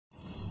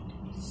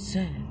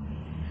So,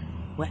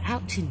 we're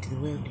out into the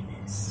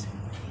wilderness,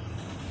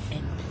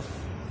 and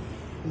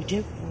we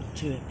don't want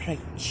to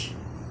approach,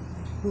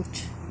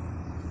 but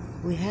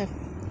we have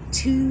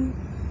two,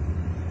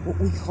 what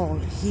we call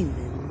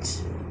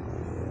humans,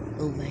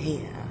 over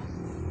here.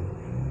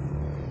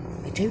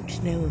 I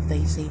don't know if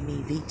they see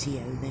me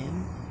video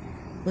them,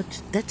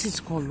 but that is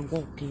called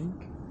walking,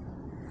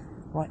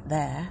 right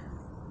there.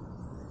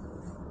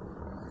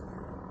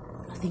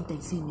 I think they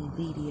see me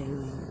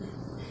videoing,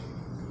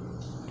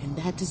 and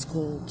that is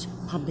called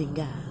pumping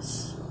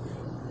gas.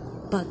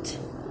 But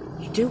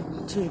you don't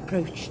want to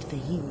approach the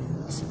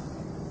humans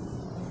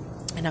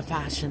in a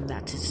fashion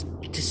that is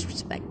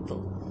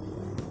disrespectful,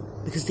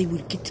 because they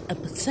will get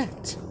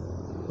upset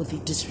with the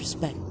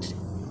disrespect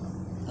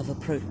of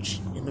approach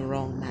in the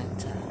wrong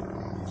manner.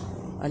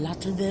 A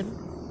lot of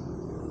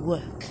them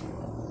work,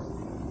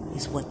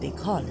 is what they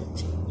call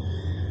it,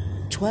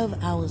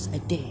 12 hours a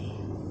day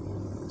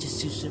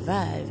just to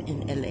survive in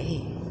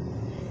LA,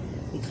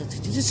 because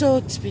it is so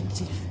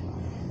expensive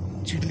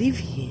to live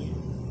here.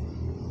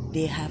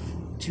 They have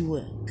to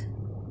work.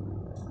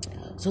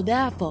 So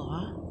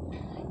therefore,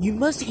 you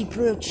must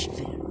approach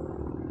them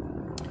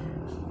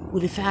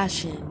with a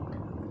fashion,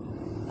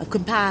 a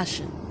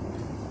compassion.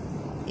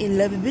 In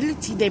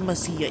lovability, they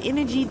must see your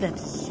energy that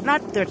is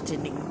not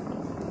threatening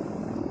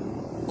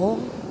or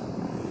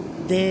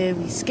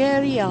very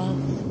scary off,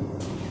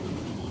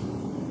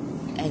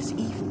 as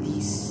if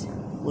this,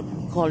 what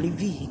we call a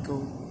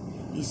vehicle,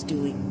 is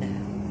doing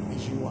now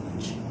as you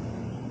watch.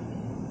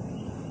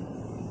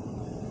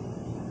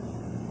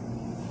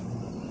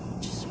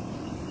 Just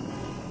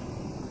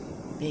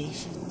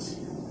patience,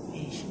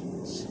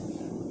 patience.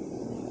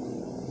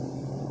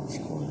 It's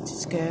going to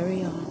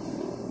scurry off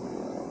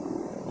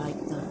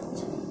like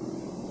that,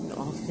 and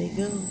off they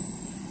go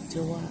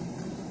to what?